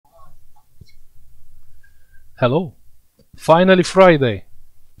Hello, finally Friday,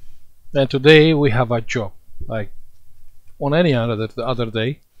 and today we have a job like on any other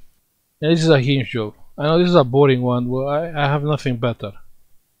day. And this is a hinge job. I know this is a boring one, but I have nothing better.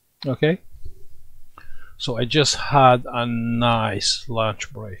 Okay, so I just had a nice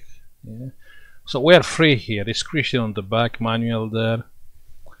lunch break. Yeah. So we are free here. It's Christian on the back, manual there,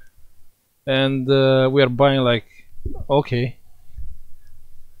 and we are buying like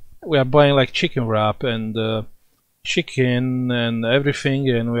we are buying like chicken wrap and chicken and everything,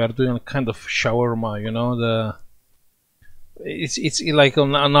 and we are doing a kind of shawarma, you know. It's like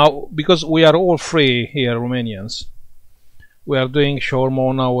now, because we are all free here, Romanians, we are doing shawarma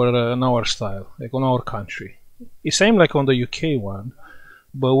on our style, like on our country. It's same like on the UK one,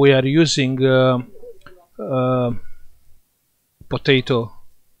 but we are using potato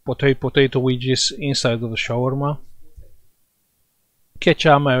wedges inside of the shawarma,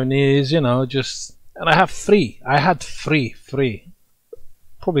 ketchup, mayonnaise, you know, just. And I had free.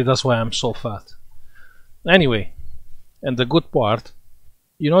 Probably that's why I'm so fat. Anyway, and the good part,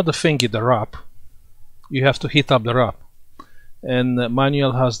 you know the thingy, the wrap, you have to heat up the wrap. And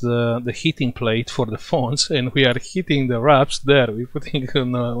Manuel has the heating plate for the phones, and we are heating the wraps there. We're putting it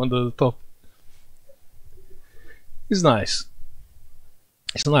on the top. It's nice.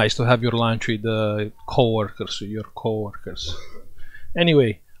 It's nice to have your lunch with your co-workers.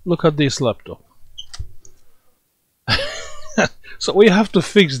 Anyway, look at this laptop. So we have to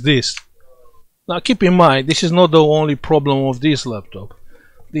fix this. Now keep in mind, this is not the only problem of this laptop.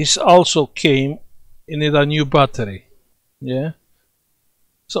 This also came in a new battery. Yeah.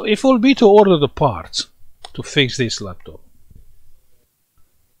 So if it will be to order the parts to fix this laptop,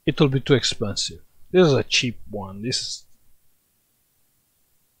 it will be too expensive. This is a cheap one. This is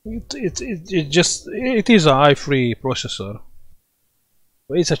it is a i3 processor,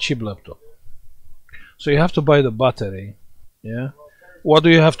 but it's a cheap laptop. So you have to buy the battery. Yeah. What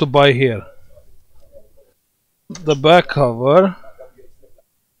do you have to buy here? The back cover,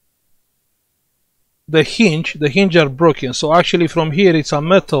 the hinge are broken. So actually from here it's a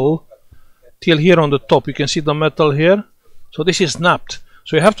metal till here on the top. You can see the metal here. So this is snapped.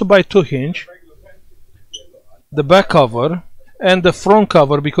 So you have to buy two hinge, the back cover and the front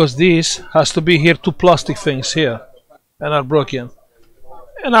cover, because this has to be here, two plastic things here and are broken.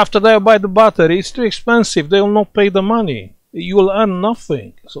 And after that you buy the battery. It's too expensive. They will not pay the money. You will earn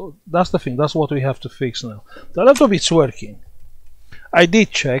nothing. So that's the thing. That's what we have to fix now. The laptop is working. I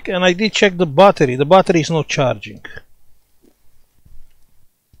did check, and I did check the battery. The battery is not charging.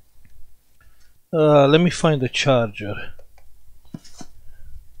 Let me find the charger.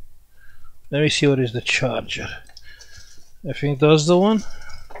 Let me see what is the charger. I think that's the one.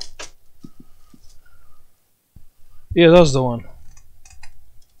 Yeah, that's the one.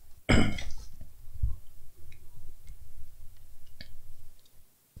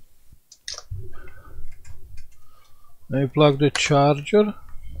 Let me plug the charger.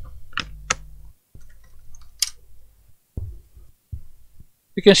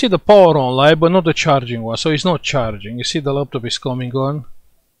 You can see the power on light, but not the charging one, so it's not charging. You see the laptop is coming on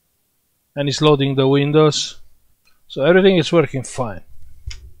and it's loading the Windows, so everything is working fine.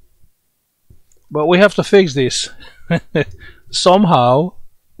 But we have to fix this somehow.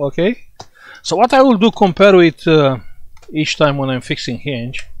 Okay, so what I will do, compare with each time when I'm fixing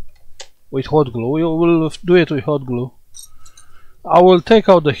hinge with hot glue, we will do it with hot glue. I will take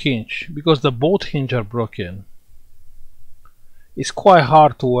out the hinge because the both hinge are broken. It's quite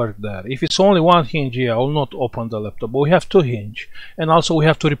hard to work there. If it's only one hinge here, I will not open the laptop, but we have two hinge, and also we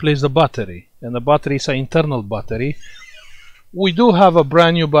have to replace the battery, and the battery is an internal battery. We do have a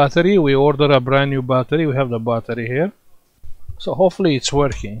brand new battery. We order a brand new battery. We have the battery here, so hopefully it's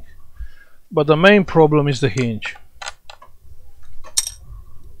working. But the main problem is the hinge.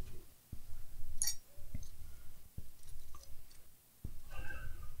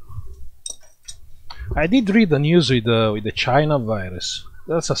 I did read the news with the China virus.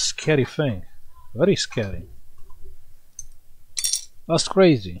 That's a scary thing, very scary. That's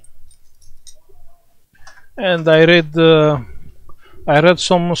crazy. And I read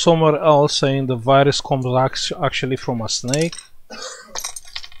somewhere else saying the virus comes actually from a snake.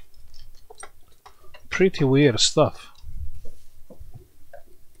 Pretty weird stuff.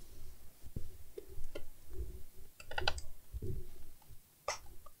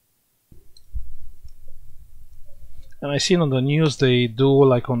 And I seen on the news they do,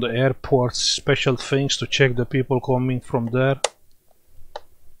 like on the airports, special things to check the people coming from there.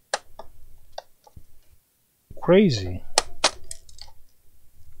 Crazy.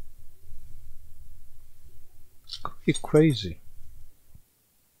 It's crazy.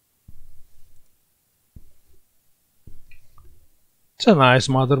 It's a nice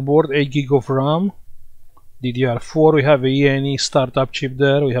motherboard, 8 gig of RAM, DDR4, we have a ENE startup chip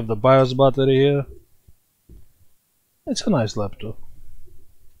there, we have the BIOS battery here. It's a nice laptop.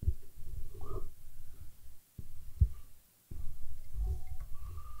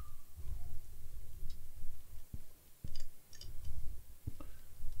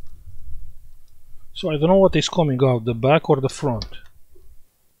 So I don't know what is coming out, the back or the front.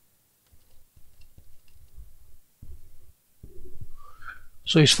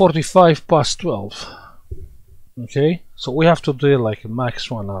 So it's 45 past 12. Okay, so we have to do it like max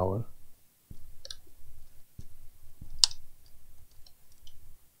 1 hour.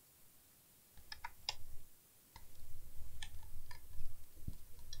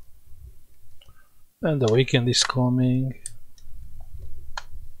 And the weekend is coming.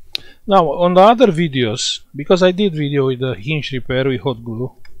 Now on the other videos, because I did video with the hinge repair with hot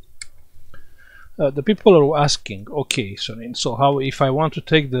glue, the people are asking, okay, so how, if I want to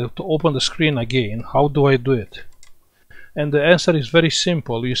to open the screen again, how do I do it? And the answer is very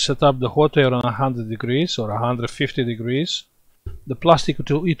simple. You set up the hot air on 100 degrees or 150 degrees. The plastic,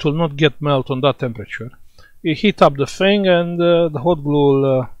 it will not get melt on that temperature. You heat up the thing and the hot glue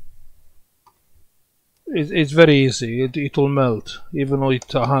will, it's very easy. It will melt even though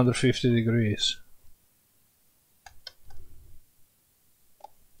it's 150 degrees.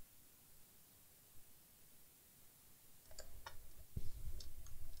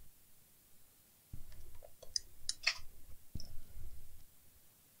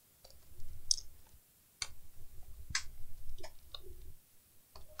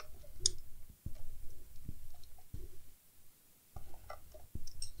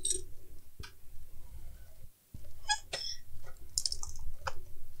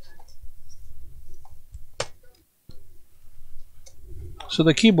 So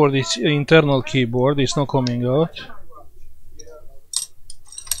the keyboard is internal keyboard, it's not coming out.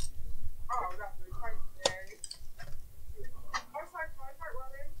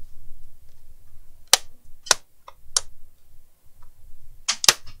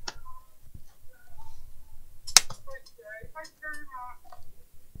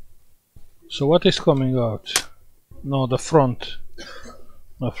 So what is coming out? No, the front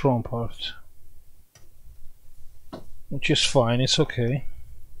part. Which is fine, it's okay.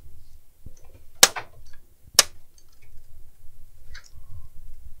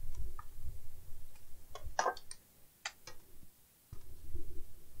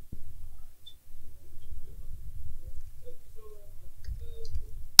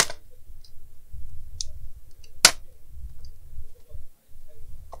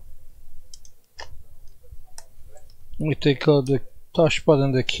 We take out the touchpad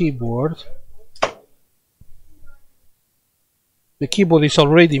and the keyboard. The keyboard is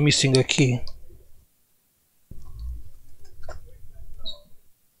already missing a key.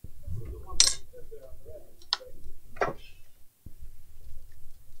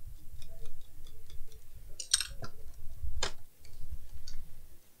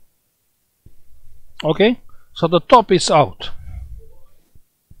 Okay, so the top is out.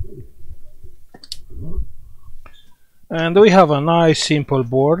 And we have a nice simple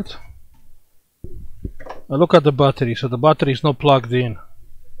board. Now look at the battery, so the battery is not plugged in.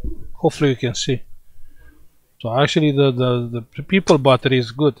 Hopefully you can see. So actually the people battery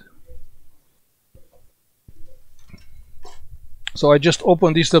is good. So I just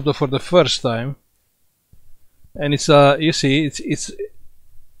opened this laptop for the first time. And it's you see, it's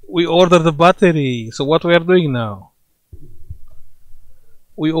we ordered the battery. So what we are doing now?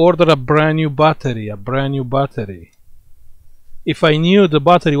 We ordered a brand new battery, If I knew the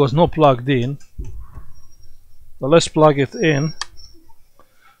battery was not plugged in, so let's plug it in.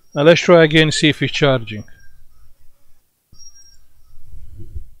 Now let's try again, see if it's charging.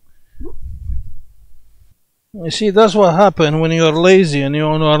 You see, that's what happens when you are lazy and you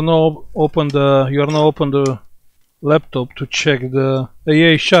are not open the laptop to check the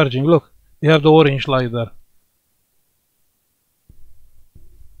yeah, it's charging. Look, you have the orange light there.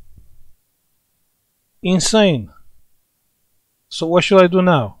 Insane. So what should I do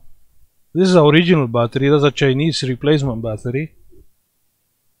now? This is the original battery, that's a Chinese replacement battery.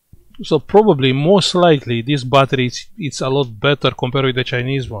 So probably, most likely, this battery it's a lot better compared with the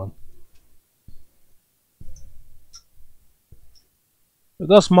Chinese one. But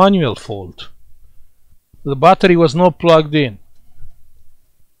that's manual fault. The battery was not plugged in.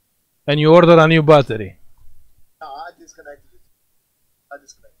 And you order a new battery. No, I disconnected it.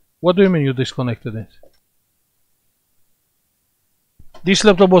 What do you mean you disconnected it? This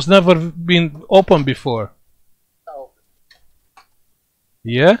laptop was never been opened before. No.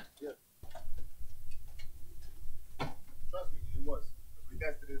 Yeah? Yeah. Trust me, it was.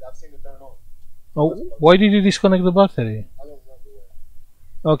 thing to turn on. Oh, why did you disconnect the battery? I don't remember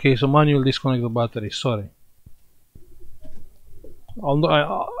where. Okay, so manual disconnect the battery. Sorry.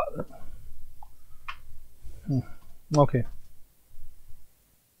 Okay.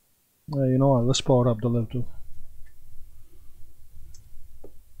 You know what? Let's power up the laptop.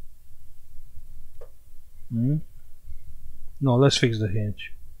 No, let's fix the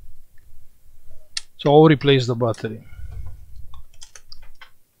hinge. So I'll replace the battery.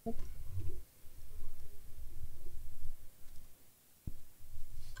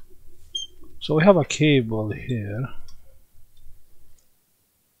 So we have a cable here.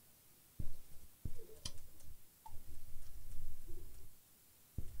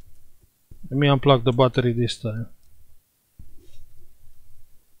 Let me unplug the battery this time.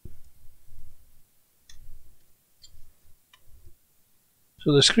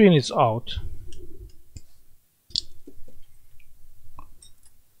 So the screen is out.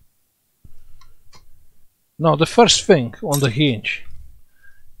 Now the first thing on the hinge,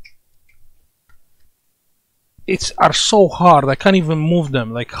 are so hard, I can't even move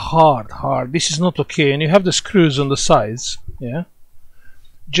them, like hard. This is not okay. And you have the screws on the sides, yeah?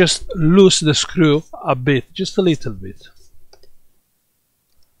 Just loose the screw a bit, just a little bit.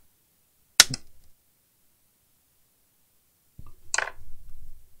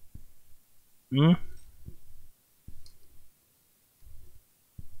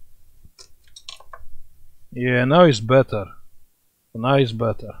 Yeah, now it's better. Now it's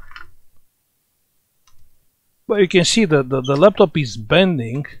better. But you can see that the laptop is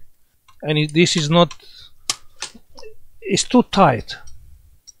bending, and this is not, it's too tight.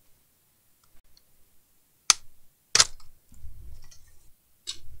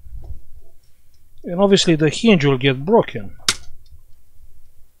 And obviously the hinge will get broken.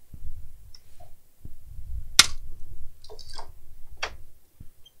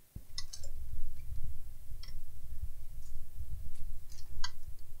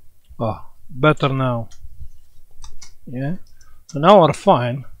 Ah, better now. Yeah, so now we're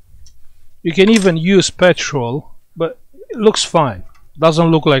fine. You can even use petrol, but it looks fine. Doesn't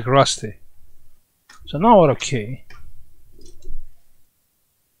look like rusty. So now we're okay.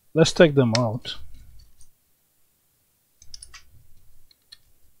 Let's take them out.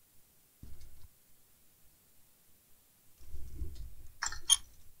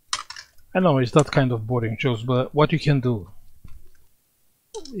 I know it's that kind of boring jokes, but what you can do,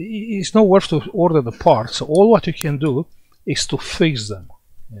 it's not worth to order the parts. So all what you can do is to fix them.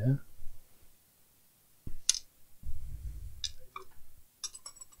 Yeah.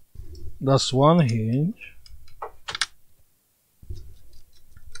 That's one hinge.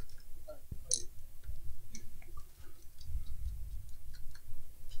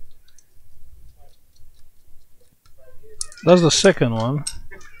 That's the second one.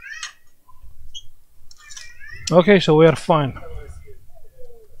 Okay, so we are fine.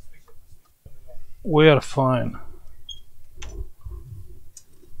 We are fine.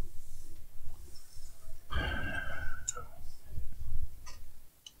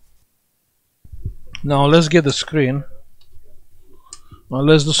 Now let's get the screen. Now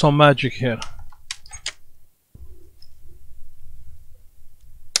let's do some magic here.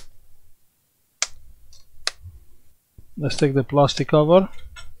 Let's take the plastic cover.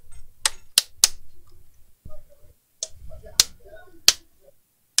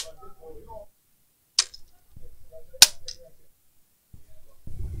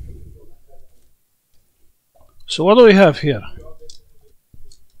 So what do we have here?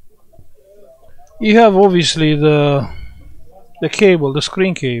 You have obviously the cable, the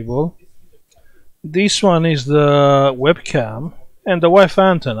screen cable. This one is the webcam and the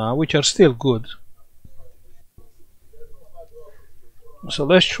Wi-Fi antenna, which are still good. So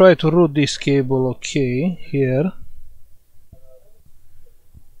let's try to route this cable okay here.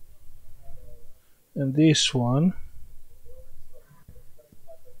 And this one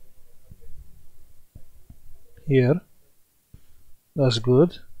here. That's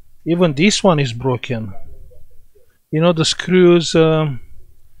good. Even this one is broken. You know the screws,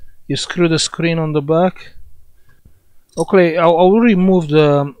 you screw the screen on the back. Okay, I will remove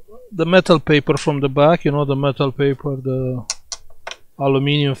the metal paper from the back. You know the metal paper, the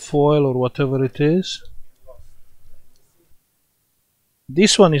aluminium foil or whatever it is.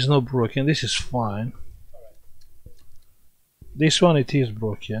 This one is not broken. This is fine. This one it is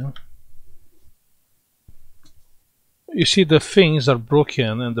broken. You see the things are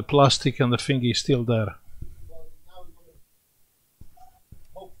broken and the plastic and the thing is still there.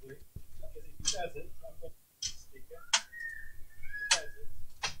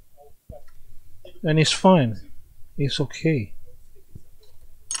 And it's fine. It's okay.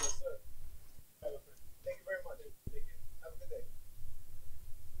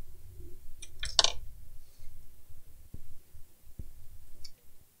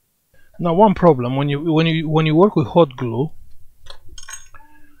 Now, one problem when you work with hot glue,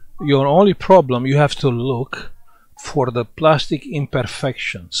 your only problem, you have to look for the plastic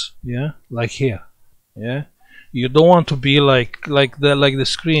imperfections. Yeah, like here. Yeah, you don't want to be like the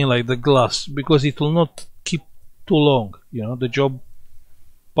screen, like the glass, because it will not keep too long. You know, the job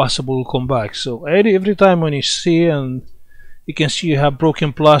possible will come back. So every time when you see, and you can see you have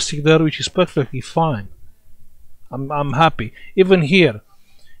broken plastic there, which is perfectly fine. I'm happy. Even here,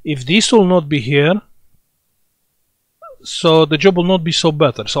 if this will not be here, so the job will not be so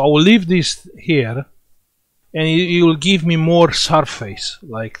better. So I will leave this here, and it will give me more surface,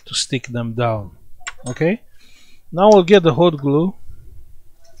 like to stick them down. Okay. Now I'll get the hot glue.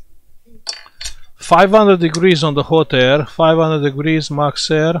 500 degrees on the hot air, 500 degrees max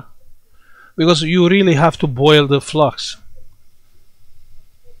air, because you really have to boil the flux.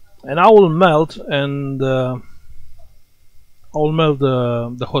 And I will melt, and I will melt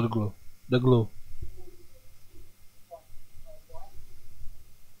the hot glue, the glue.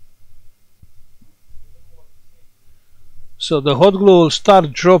 So the hot glue will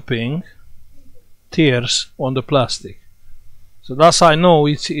start dropping tears on the plastic. So that's how I know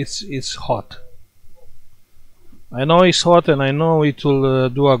it's hot. I know it's hot, and I know it will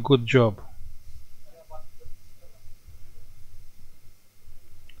do a good job.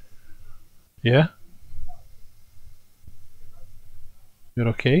 Yeah? You're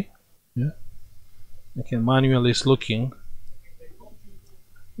okay? Yeah? Okay, Manuel is looking.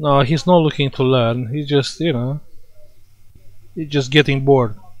 No, he's not looking to learn. He's just, you know, he's just getting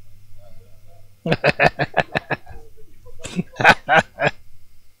bored.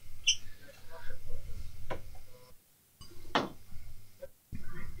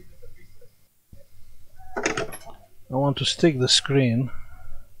 I want to stick the screen,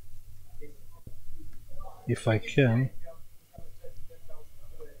 if I can.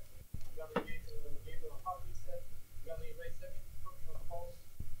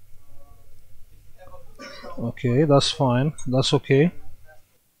 Okay, that's fine. That's okay.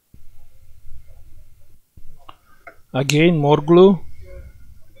 Again, more glue.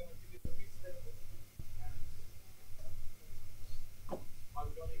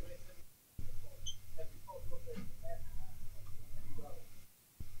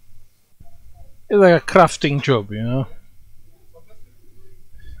 It's like a crafting job, you know.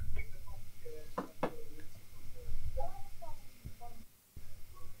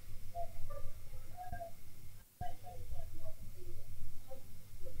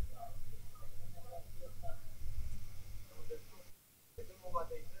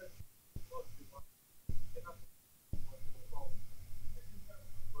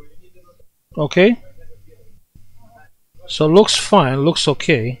 Okay. So looks fine, looks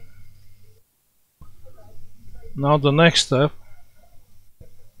okay. Now the next step,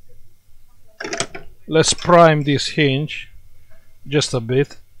 let's prime this hinge just a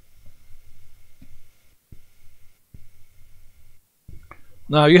bit.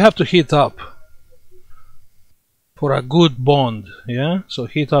 Now you have to heat up for a good bond, yeah? So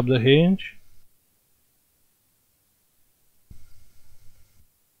heat up the hinge.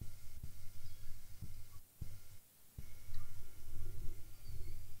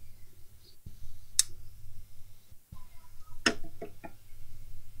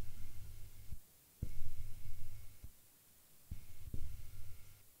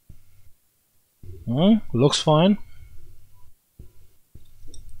 Looks fine.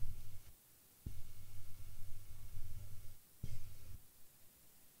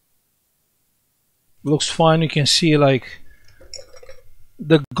 Looks fine. You can see like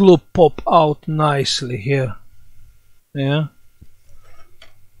the glue pop out nicely here. Yeah.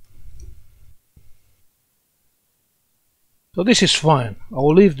 So this is fine. I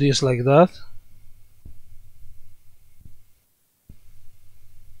will leave this like that.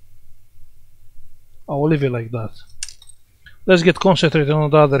 I will leave it like that. Let's get concentrated on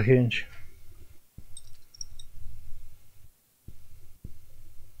the other hinge.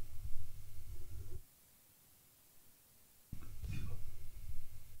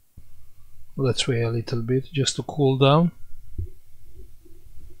 Let's wait a little bit just to cool down.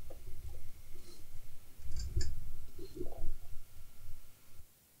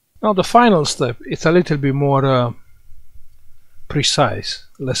 Now the final step, it's a little bit more precise,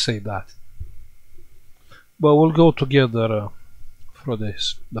 let's say that. But we'll go together for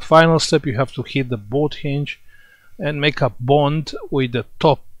this. The final step, you have to hit the both hinge and make a bond with the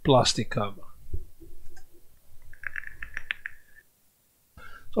top plastic cover.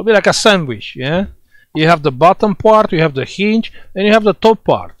 So it'll be like a sandwich, yeah? You have the bottom part, you have the hinge, and you have the top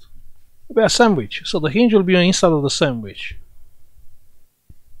part. It'll be a sandwich. So the hinge will be inside of the sandwich.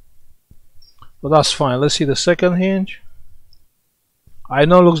 But that's fine. Let's see the second hinge. I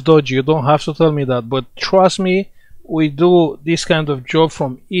know it looks dodgy, you don't have to tell me that, but trust me, we do this kind of job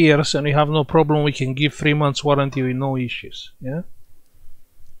from years and we have no problem. We can give 3 months warranty with no issues. Yeah.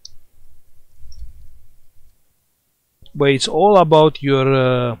 But it's all about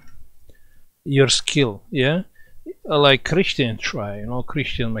your skill. Yeah. Like Christian tried, you know,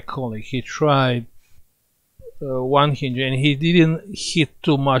 Christian, my colleague, he tried one hinge and he didn't hit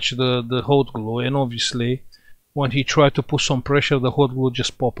too much the hot glue, and obviously when he tried to put some pressure, the hot glue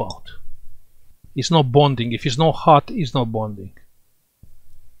just pop out. It's not bonding. If it's not hot, it's not bonding.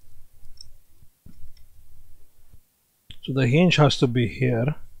 So the hinge has to be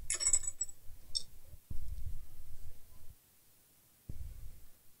here.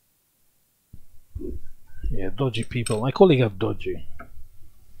 Yeah, dodgy people. My colleague have dodgy.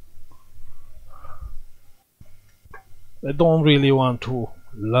 They don't really want to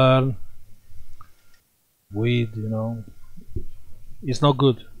learn weed, you know. It's not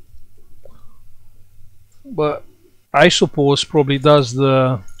good. But I suppose probably that's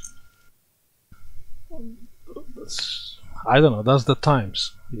the, I don't know, that's the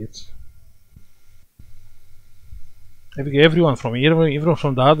times. It's everyone from even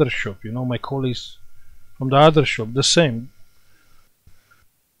from the other shop, you know, my colleagues from the other shop, the same.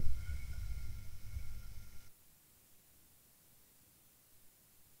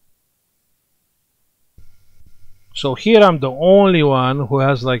 So here I'm the only one who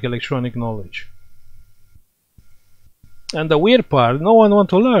has like electronic knowledge. And the weird part, no one wants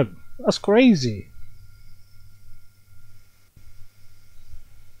to learn. That's crazy.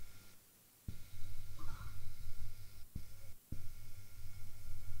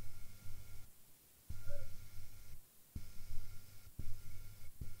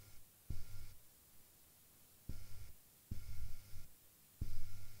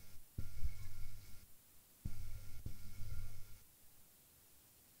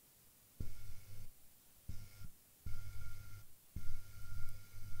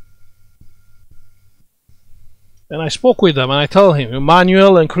 And I spoke with them and I tell him,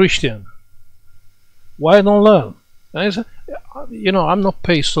 Emmanuel and Christian, why don't learn? And he said, you know, I'm not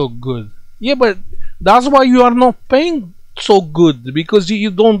paid so good. Yeah, but that's why you are not paying so good, because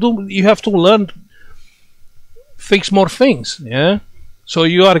you have to learn, fix more things. Yeah, so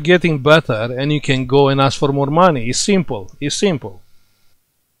you are getting better and you can go and ask for more money. It's simple. It's simple.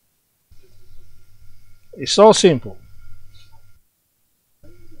 It's so simple.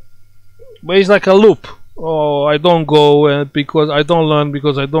 But it's like a loop. Oh, I don't go because I don't learn,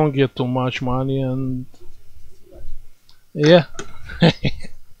 because I don't get too much money, and yeah.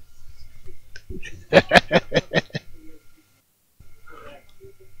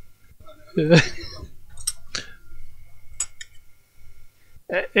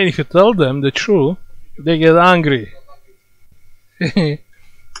 And if you tell them the truth, they get angry.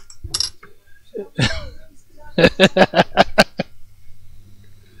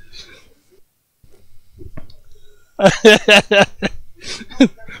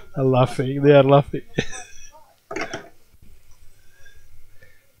 I'm laughing. They are laughing.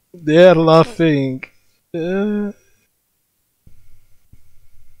 They are laughing.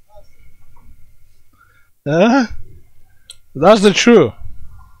 That's the truth.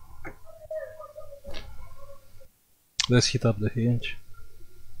 Let's heat up the hinge.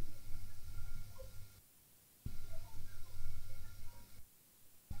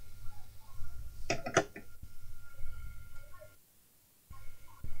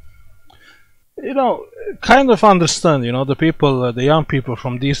 You know, kind of understand, you know, the people, the young people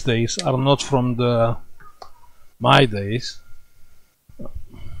from these days are not from my days.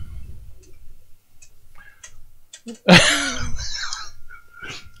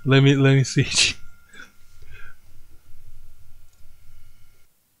 let me see.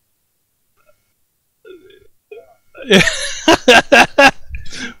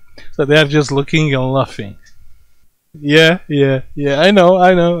 So they are just looking and laughing. Yeah. I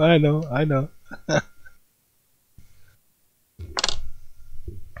know.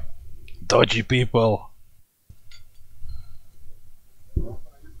 Dodgy people.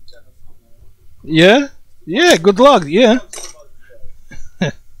 Yeah, good luck, yeah.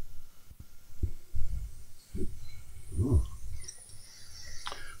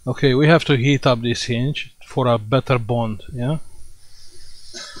 Okay, we have to heat up this hinge for a better bond, yeah.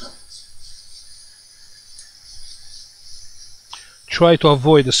 Try to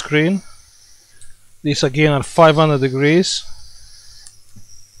avoid the screen. These again are 500 degrees.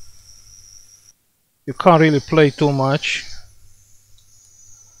 You can't really play too much.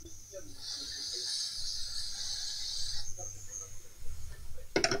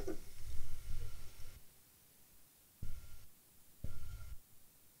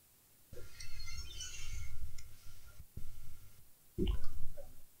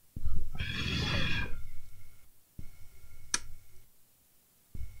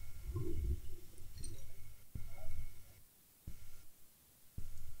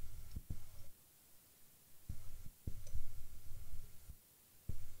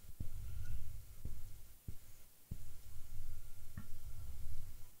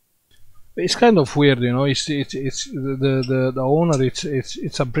 It's kind of weird, you know. It's the owner.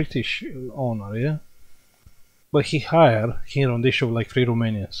 It's a British owner, yeah. But he hired here on this show like 3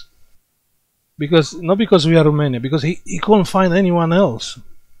 Romanians. Because not because we are Romanian, because he couldn't find anyone else.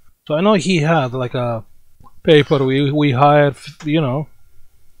 So I know he had like a paper we hired, you know,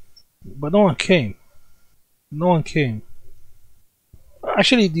 but no one came. No one came.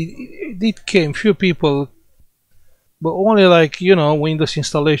 Actually, it did came few people, but only like, you know, Windows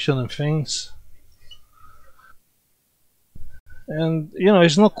installation and things. And you know,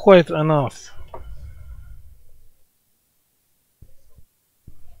 it's not quite enough.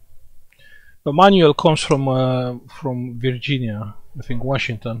 The manual comes from Virginia, I think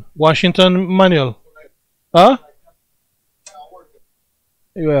Washington. Washington manual. Huh?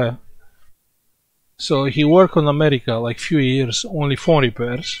 Yeah. So he worked on America like few years, only phone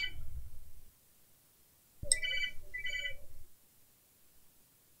repairs.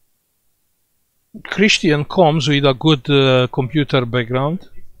 Christian comes with a good computer background.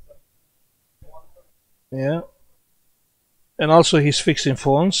 Yeah. And also he's fixing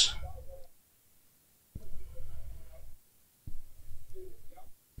phones.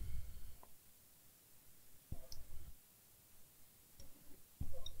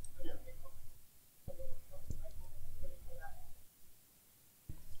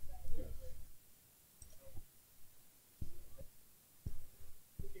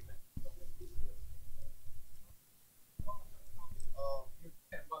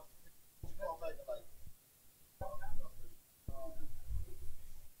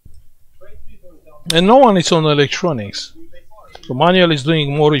 And no one is on electronics. So Manuel is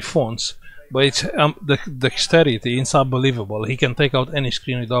doing more with phones, but it's the dexterity is unbelievable. He can take out any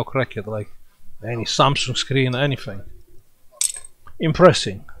screen without crack it, like any Samsung screen, anything.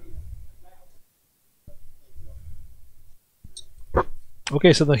 Impressive.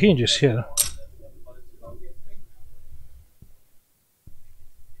 Okay, so the hinge is here.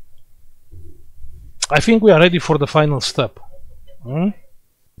 I think we are ready for the final step.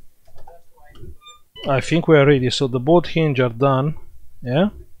 I think we are ready. So the both hinge are done. Yeah.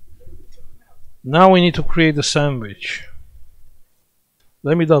 Now we need to create the sandwich.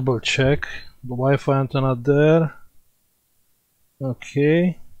 Let me double check. The Wi-Fi antenna there.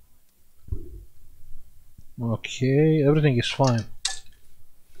 Okay. Okay, everything is fine.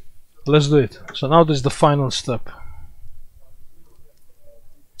 Let's do it. So now this is the final step.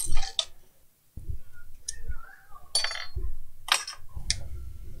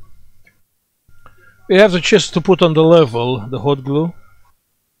 We have the chest to put on the level, the hot glue.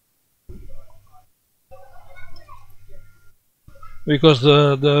 Because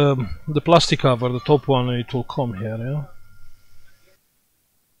the plastic cover, the top one, it will come here, yeah?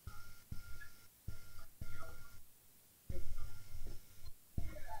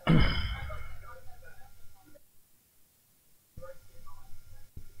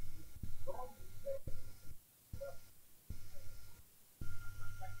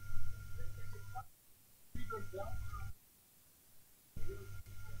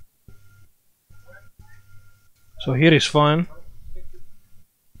 So here is fine.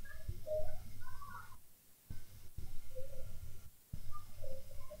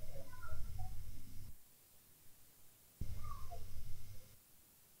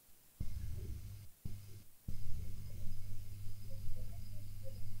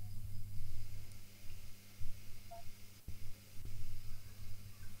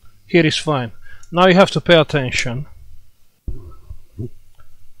 Here is fine. Now you have to pay attention.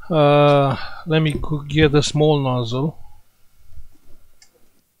 Let me get a small nozzle.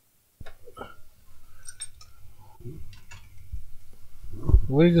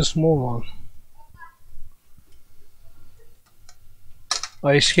 Where is the small one? Oh,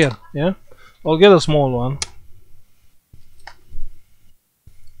 it's here, yeah? I'll get a small one.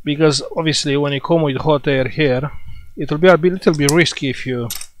 Because obviously when you come with hot air here, it will be a little bit risky if you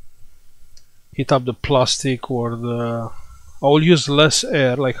heat up the plastic or the... I will use less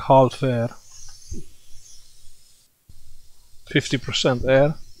air, like half air. 50%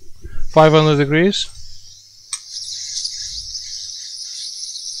 air. 500 degrees.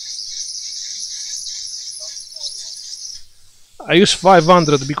 I use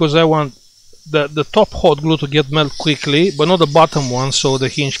 500 because I want the top hot glue to get melt quickly, but not the bottom one, so the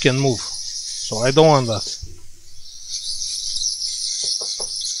hinge can move. So I don't want that.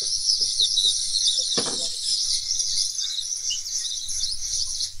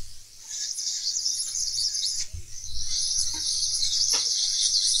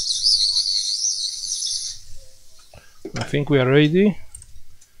 I think we are ready.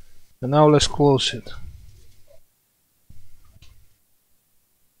 And now let's close it.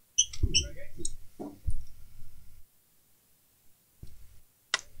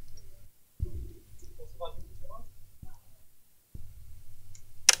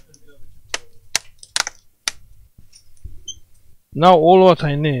 Now all what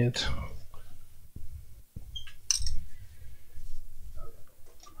I need,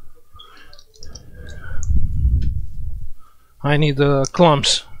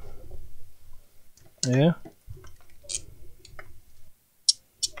 clamps. Yeah.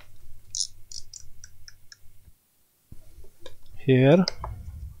 Here.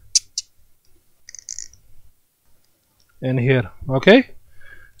 And here. Okay?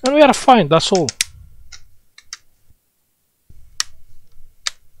 And we are fine, that's all.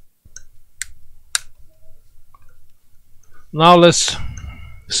 Now let's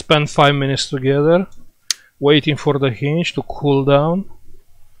spend 5 minutes together waiting for the hinge to cool down.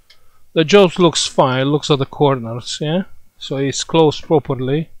 The job looks fine, it looks at the corners, yeah? So it's closed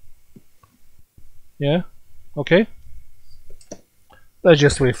properly. Yeah? Okay? Let's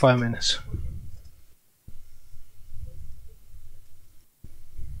just wait 5 minutes.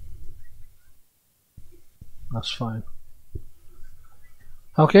 That's fine.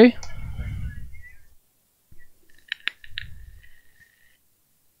 Okay?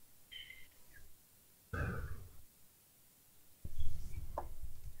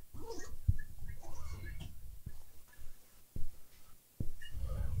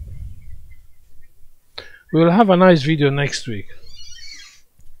 We'll have a nice video next week.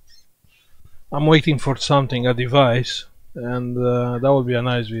 I'm waiting for something, a device, and that will be a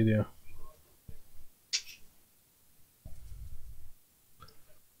nice video.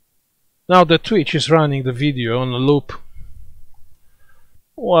 Now the Twitch is running the video on a loop.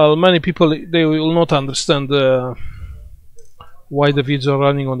 Well, many people, they will not understand why the videos are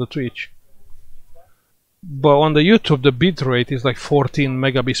running on the Twitch. But on the YouTube, the bitrate is like 14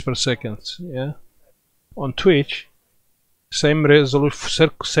 megabits per second. Yeah. On Twitch, same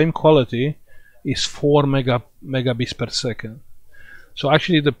resolution, same quality, is 4 megabits per second. So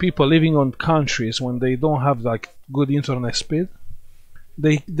actually, the people living on countries when they don't have like good internet speed,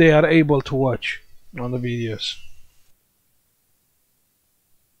 they are able to watch on the videos.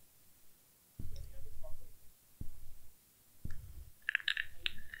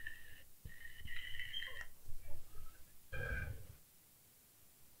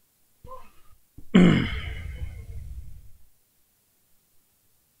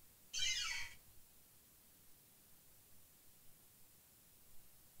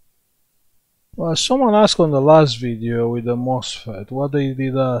 Well, someone asked on the last video with the MOSFET, what they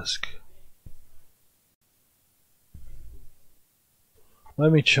did ask.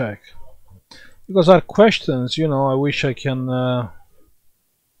 Let me check. Because our questions, you know, I wish I can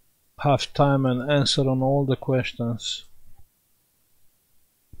have time and answer on all the questions.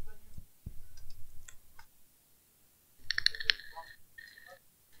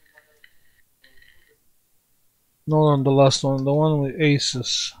 Not on the last one, the one with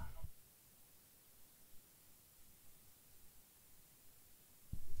Aces.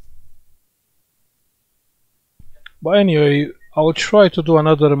 But anyway, I will try to do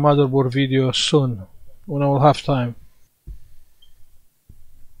another motherboard video soon, when I will have time.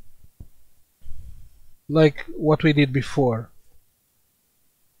 Like what we did before.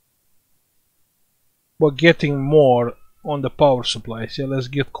 But getting more on the power supplies. Yeah, let's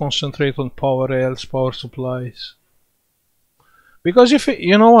concentrate on power rails, power supplies. Because if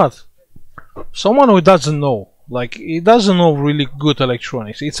you know what, someone who doesn't know, like he doesn't know really good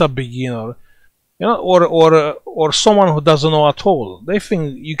electronics, it's a beginner, you know, or someone who doesn't know at all, they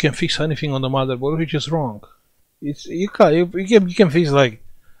think you can fix anything on the motherboard, which is wrong. It's you can fix like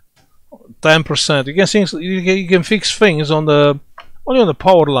 10%. You can fix things on the only on the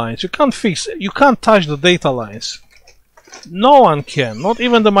power lines. You can't touch the data lines. No one can, not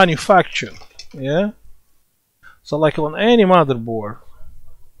even the manufacturer. Yeah. So like on any motherboard,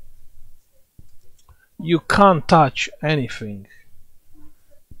 you can't touch anything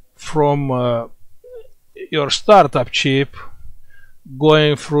from your startup chip,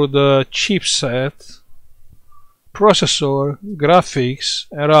 going through the chipset, processor, graphics,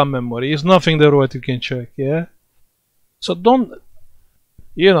 and RAM memory. There's nothing there what you can check. Yeah. So don't,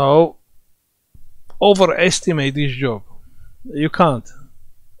 you know, overestimate this job. You can't.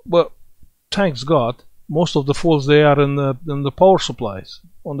 But thanks God, most of the faults they are in the power supplies,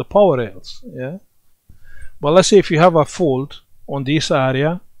 on the power rails. Yeah. But let's say if you have a fault on this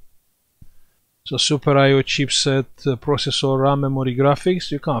area, so Super I/O chipset, processor, RAM, memory,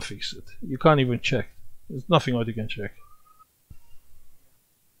 graphics, you can't fix it. You can't even check. There's nothing what you can check.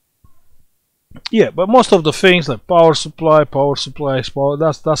 Yeah, but most of the things like power supplies,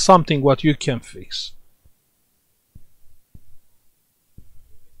 that's something what you can fix.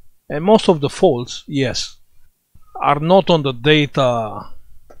 And most of the faults, yes, are not on the data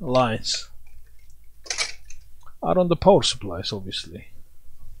lines. are on the power supplies, obviously,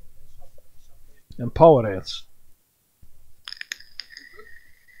 and power rails.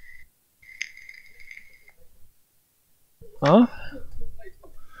 Huh?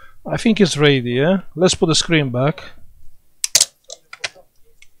 I think it's ready, yeah? Let's put the screen back.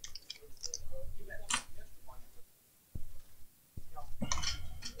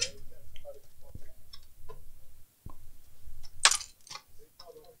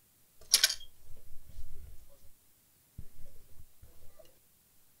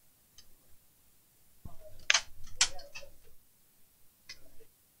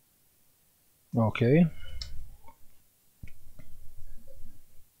 Okay.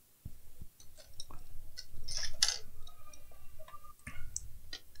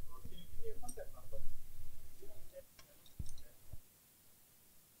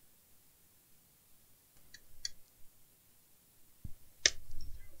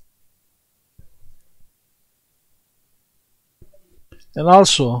 And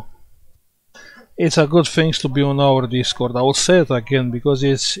also, it's a good thing to be on our Discord. I will say it again because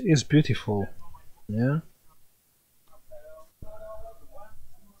it's beautiful. Yeah.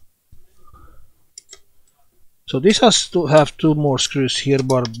 So this has to have two more screws here,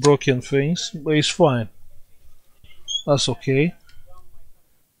 but broken things, but it's fine. That's okay.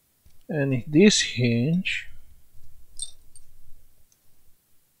 And this hinge,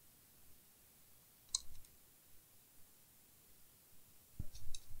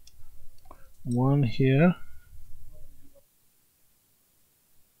 one here.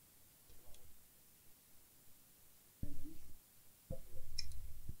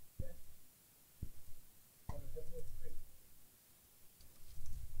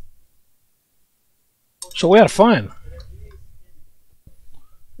 So we are fine.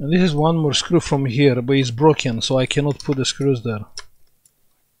 And this is one more screw from here, but it's broken, so I cannot put the screws there.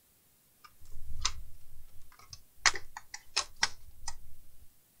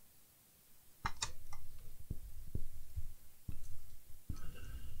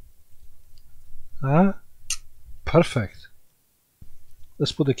 Ah, perfect.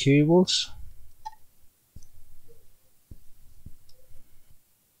 Let's put the cables.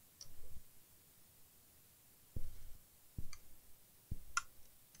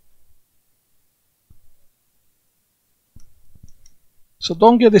 So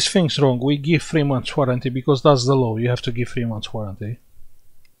don't get these things wrong. We give 3 months warranty because that's the law. You have to give 3 months warranty.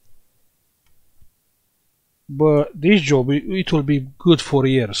 But this job, it will be good for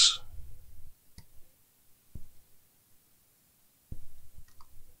years.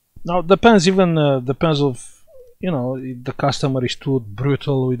 Now depends depends of, you know, if the customer is too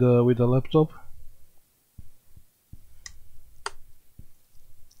brutal with the laptop.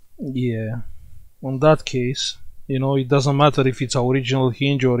 Yeah, on that case, you know, it doesn't matter if it's original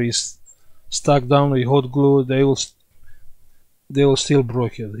hinge or is stuck down with hot glue. They will still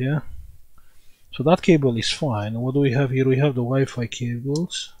break it. Yeah. So that cable is fine. What do we have here? We have the Wi-Fi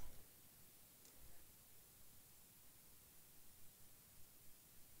cables.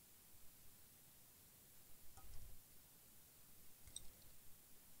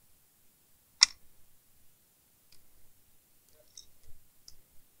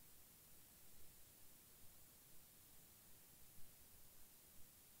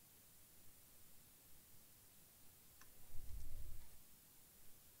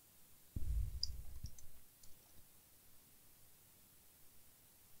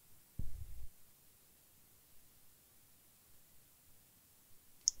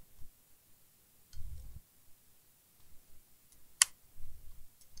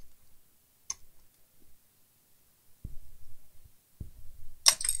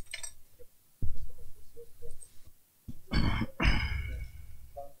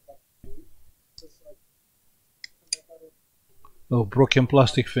 Oh, broken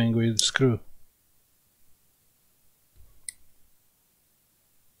plastic thing with screw.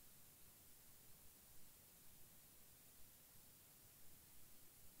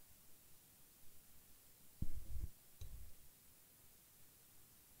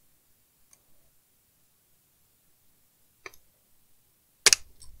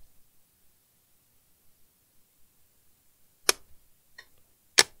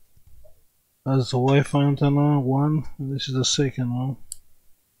 That's the Wi-Fi antenna, one, and this is the second one.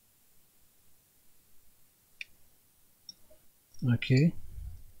 Okay.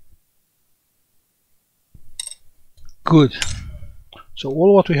 Good. So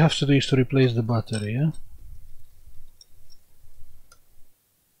all what we have to do is to replace the battery, yeah?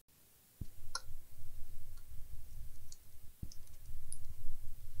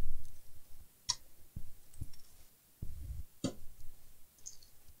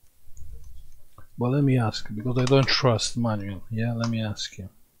 But let me ask, because I don't trust manual. Yeah, let me ask him.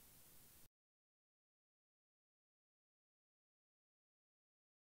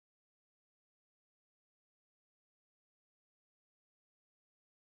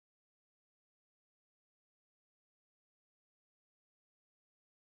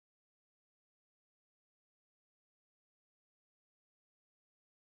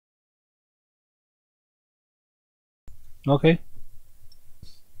 Okay.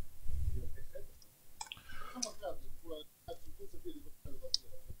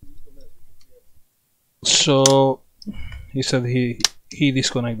 So he said he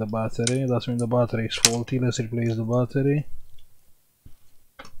disconnect the battery. That means the battery is faulty. Let's replace the battery.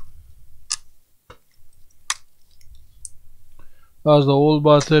 That's the old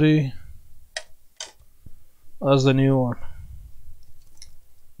battery. That's the new one.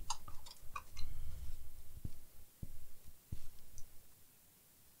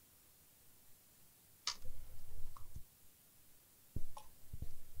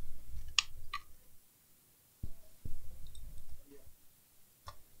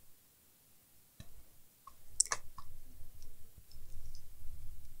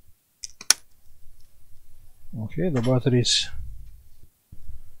 Okay, the batteries.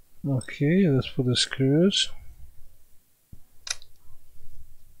 Okay, let's put the screws.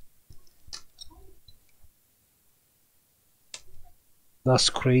 That's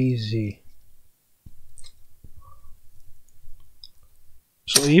crazy.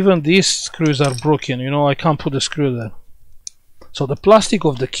 So even these screws are broken, you know, I can't put a screw there. So the plastic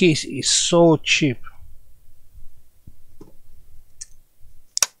of the case is so cheap.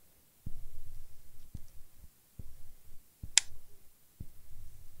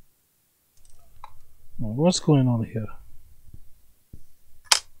 What's going on here?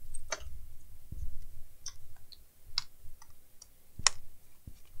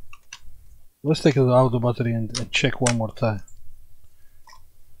 Let's take it out of the battery and check one more time.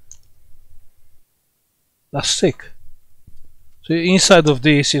 That's sick. So inside of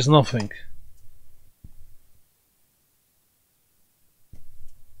this is nothing.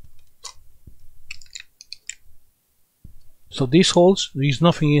 So these holes, there is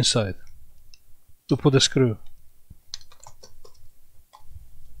nothing inside to put a screw.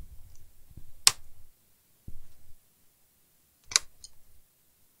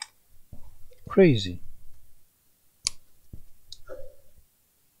 Crazy.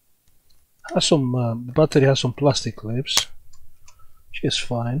 Has some battery has some plastic clips, which is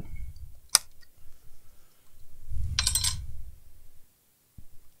fine.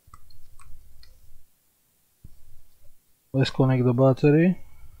 Let's connect the battery.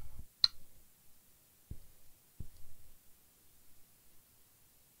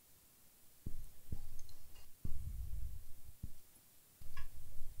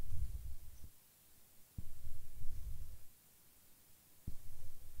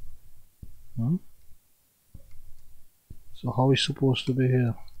 So how is supposed to be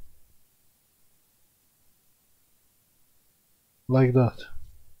here? Like that.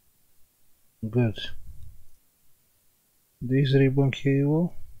 Good. This ribbon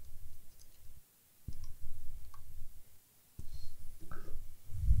cable.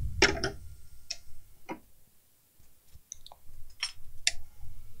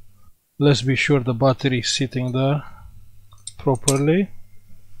 Let's be sure the battery is sitting there properly.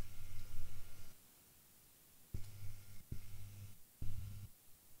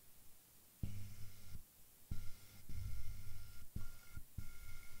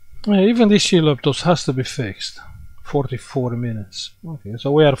 Yeah, even this Acer laptop has to be fixed. 44 minutes. Okay,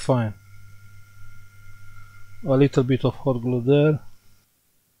 so we are fine. A little bit of hot glue there.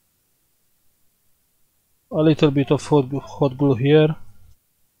 A little bit of hot glue here.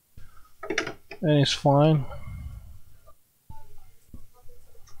 And it's fine.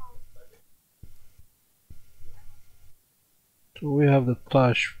 So we have the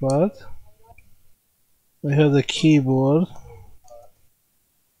touchpad. We have the keyboard.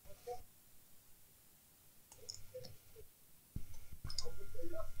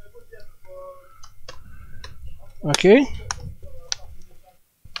 Okay.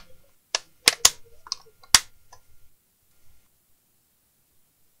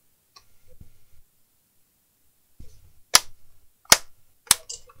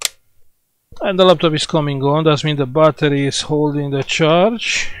 And the laptop is coming on. That means the battery is holding the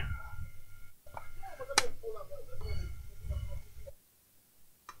charge.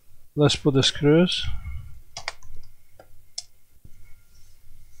 Let's put the screws.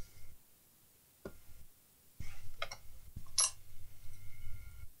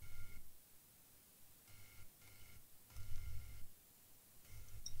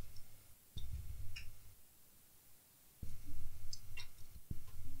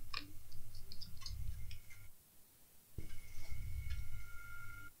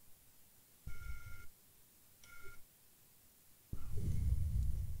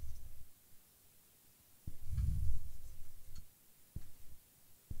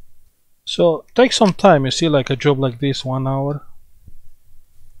 So take some time. You see, like a job like this, 1 hour.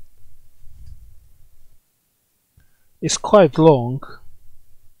 It's quite long.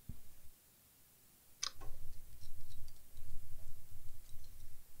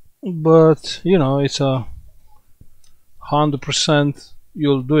 But you know, it's a 100%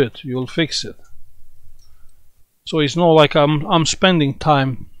 you'll do it, you'll fix it. So it's not like I'm spending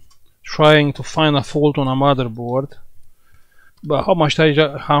time trying to find a fault on a motherboard, but how much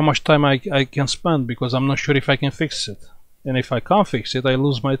time I can spend, because I'm not sure if I can fix it, and if I can't fix it I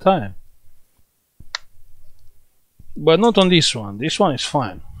lose my time. But not on this one. This one is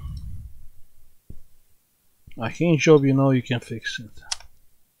fine. A hinge job, you know, you can fix it.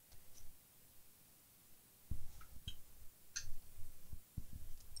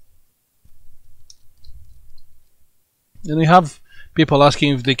 And we have people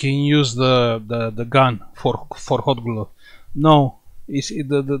asking if they can use the gun for hot glue. No,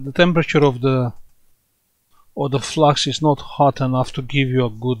 the temperature of the flux is not hot enough to give you a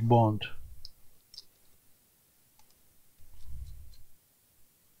good bond.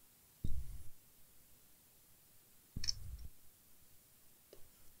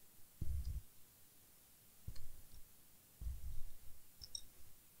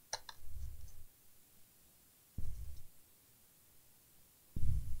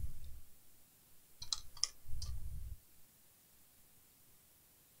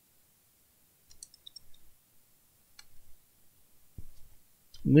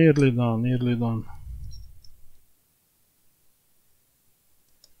 Nearly done, nearly done.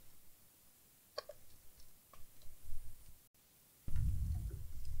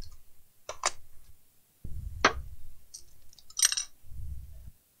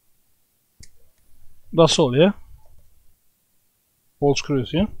 That's all, yeah? All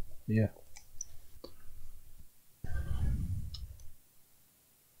screws, yeah? Yeah.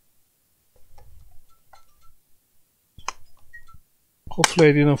 Hopefully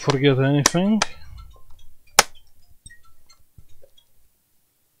I didn't forget anything.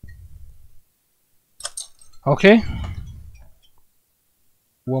 Okay.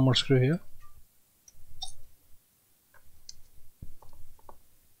 One more screw here.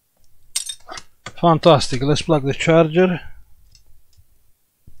 Fantastic. Let's plug the charger.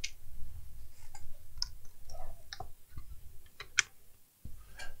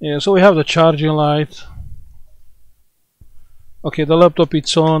 Yeah, so we have the charging light. Okay, the laptop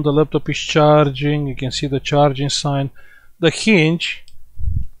is on, the laptop is charging, you can see the charging sign. The hinge,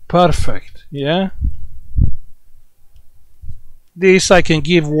 perfect, yeah? This I can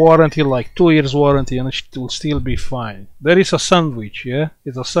give warranty, like 2 years warranty, and it will still be fine. There is a sandwich, yeah?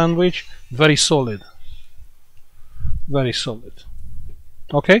 It's a sandwich, very solid. Very solid.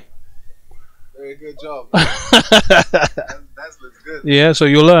 Okay? Very good job. that looks good. Yeah, so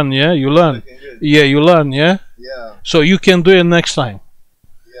you learn, yeah? You learn. Yeah, you learn, yeah? Yeah. So you can do it next time.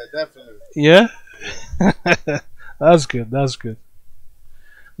 Yeah, definitely. Yeah? That's good, that's good.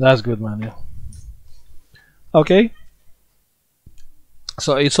 That's good, man, yeah. Okay.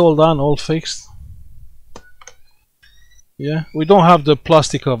 So it's all done, all fixed. Yeah, we don't have the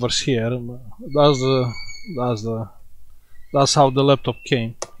plastic covers here. That's how the laptop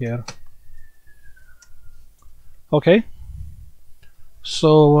came here. Okay.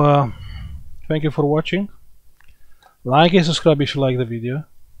 So thank you for watching. Like and subscribe if you like the video,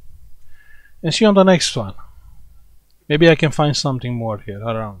 and see you on the next one. Maybe I can find something more here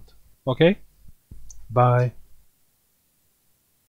around. Okay, bye.